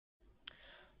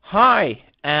Hi,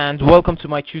 and welcome to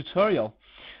my tutorial.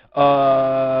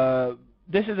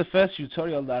 This is the first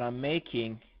tutorial that I'm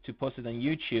making to post it on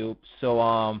YouTube,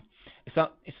 so it's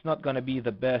not gonna be the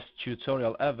best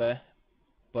tutorial ever,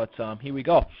 but here we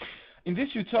go. In this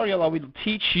tutorial, I will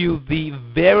teach you the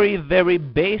very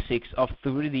basics of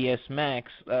 3ds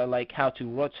Max, like how to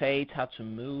rotate, how to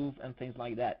move, and things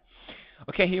like that.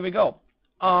 Okay, here we go.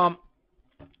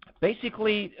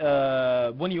 Basically,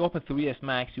 when you open 3ds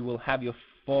Max, you will have your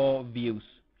 4 views.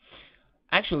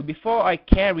 Actually, before I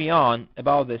carry on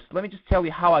about this, let me just tell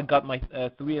you how I got my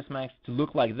 3ds Max to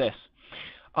look like this.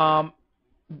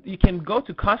 You can go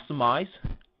to Customize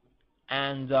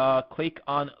and click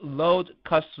on Load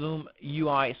Custom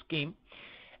UI Scheme,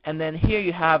 and then here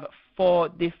you have 4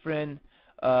 different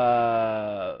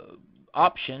options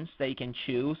that you can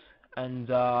choose, and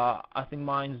I think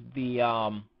mine's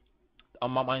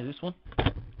mine's this one.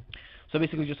 So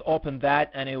basically just open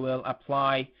that and it will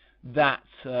apply that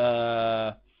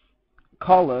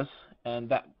colors and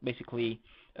that basically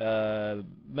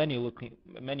menu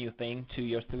thing to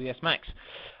your 3ds Max.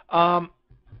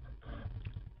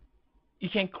 You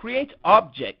can create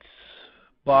objects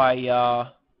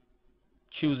by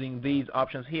choosing these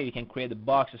options here. You can create a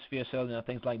box, a sphere, cylinder, and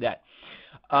things like that.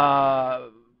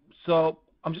 So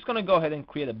I'm just going to go ahead and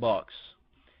create a box.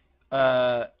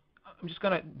 I'm just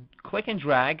going to click and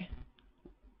drag,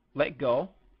 let go,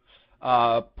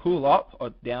 pull up or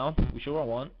down, whichever I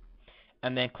want,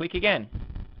 and then click again.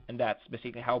 And that's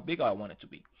basically how big I want it to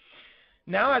be.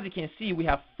 Now, as you can see, we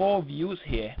have 4 views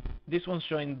here. This one's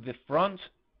showing the front,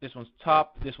 this one's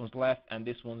top, this one's left, and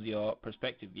this one's your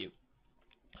perspective view.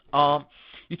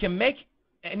 You can make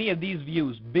any of these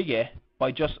views bigger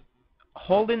by just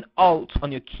holding Alt on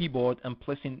your keyboard and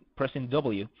pressing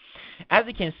W. As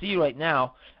you can see right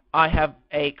now, I have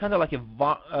a kind of like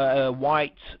a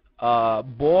white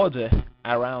border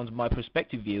around my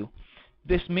perspective view.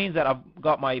 This means that I've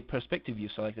got my perspective view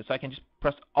selected, so I can just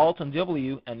press Alt and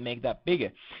W and make that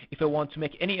bigger. If I want to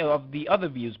make any of the other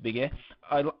views bigger,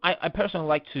 I personally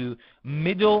like to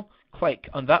middle click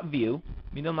on that view,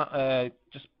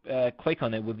 just click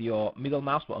on it with your middle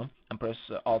mouse button and press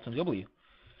Alt and W,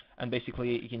 and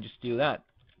basically you can just do that.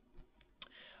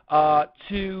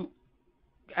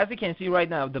 As you can see right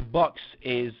now, the box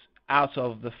is out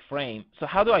of the frame. So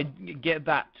how do I get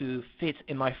that to fit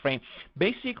in my frame?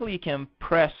 Basically, you can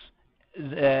press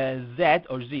Z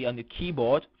or Z on the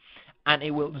keyboard, and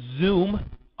it will zoom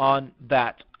on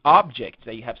that object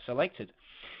that you have selected.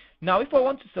 Now, if I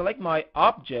want to select my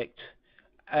object,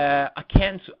 I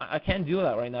can't do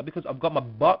that right now because I've got my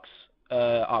box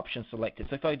option selected.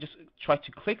 So if I just try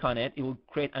to click on it, it will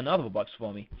create another box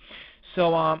for me.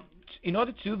 So in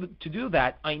order to do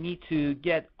that, I need to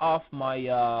get off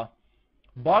my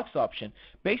box option.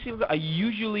 Basically, I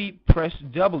usually press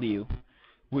W,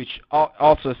 which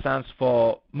also stands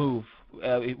for move,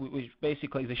 which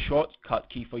basically is a shortcut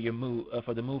key for your move,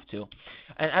 for the move tool.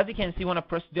 And as you can see, when I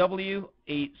press W,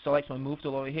 it selects my move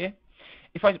tool over here.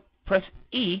 If I press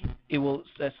E, it will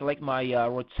select my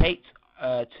rotate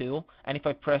tool, and if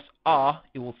I press R,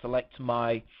 it will select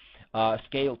my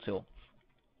scale tool.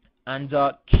 And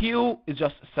Q is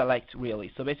just select, really.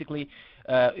 So basically,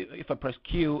 if I press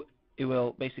Q, it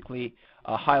will basically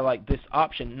highlight this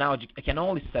option. Now I can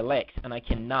only select, and I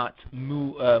cannot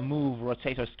move,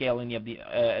 rotate, or scale any of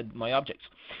my objects.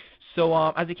 So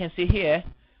as you can see here,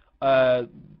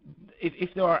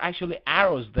 if there are actually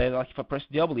arrows there, like if I press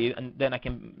W, and then I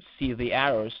can see the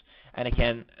arrows, and I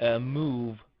can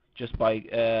move just by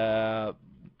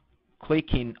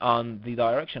clicking on the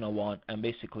direction I want, and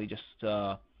basically just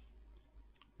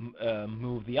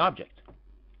move the object.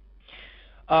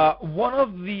 One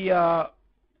of the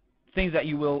things that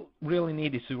you will really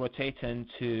need is to rotate and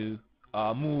to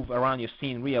move around your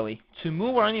scene. Really, to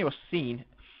move around your scene,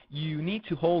 you need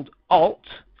to hold Alt.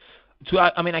 To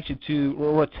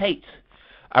rotate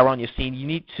around your scene, you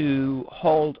need to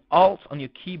hold Alt on your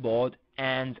keyboard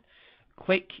and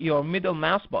click your middle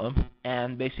mouse button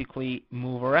and basically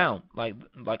move around like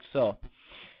so.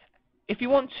 If you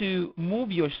want to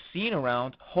move your scene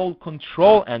around, hold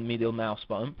Control and middle mouse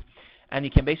button, and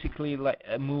you can basically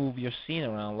move your scene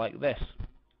around like this.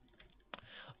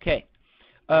 Okay.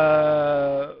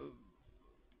 To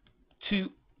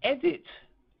edit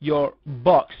your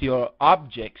box, your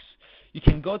objects, you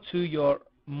can go to your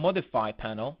Modify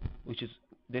panel, which is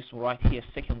this right here,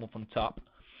 second one from top.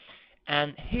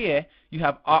 And here you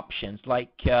have options like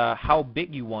how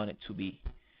big you want it to be.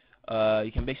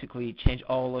 You can basically change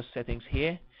all those settings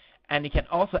here, and you can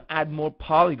also add more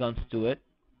polygons to it,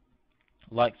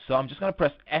 like so. I'm just going to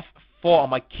press F4 on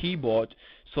my keyboard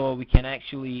so we can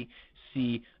actually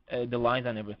see the lines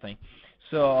and everything.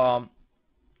 So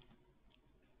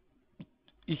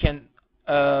you can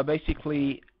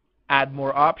basically add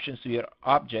more options to your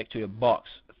object, to your box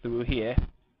through here,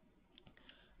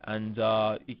 and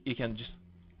you can just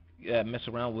mess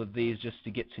around with these just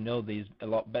to get to know these a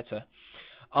lot better.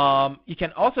 You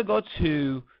can also go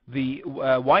to the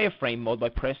wireframe mode by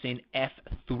pressing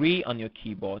F3 on your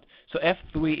keyboard. So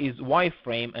F3 is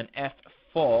wireframe, and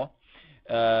F4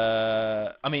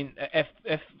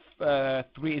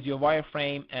 F3 is your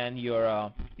wireframe, and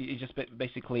your it just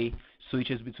basically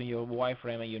switches between your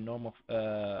wireframe and your normal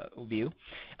view,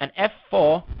 and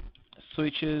F4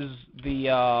 switches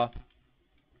the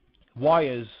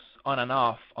wires on and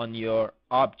off on your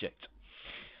object.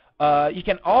 You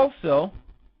can also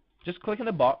just click on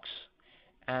the box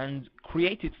and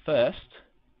create it first,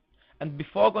 and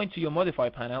before going to your modify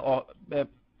panel or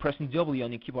pressing W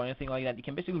on your keyboard or anything like that, you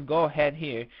can basically go ahead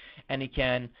here and you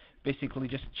can basically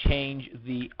just change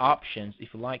the options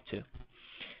if you like to.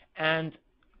 And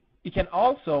you can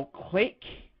also click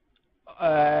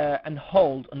and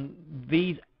hold on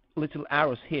these little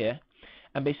arrows here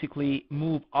and basically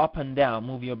move up and down,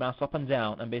 move your mouse up and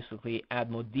down, and basically add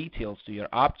more details to your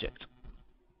object.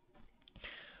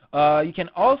 You can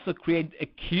also create a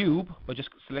cube by just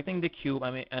selecting the cube,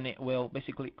 and it will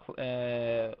basically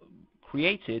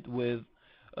create it with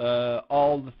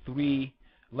all the three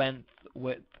length,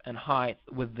 width, and height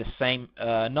with the same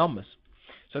numbers.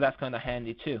 So that's kind of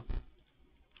handy too.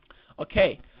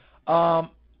 Okay, I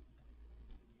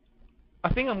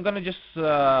think I'm gonna just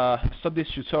stop this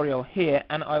tutorial here,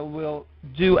 and I will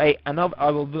do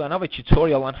another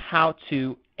tutorial on how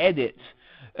to edit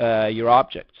your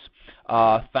objects.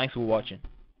 Thanks for watching.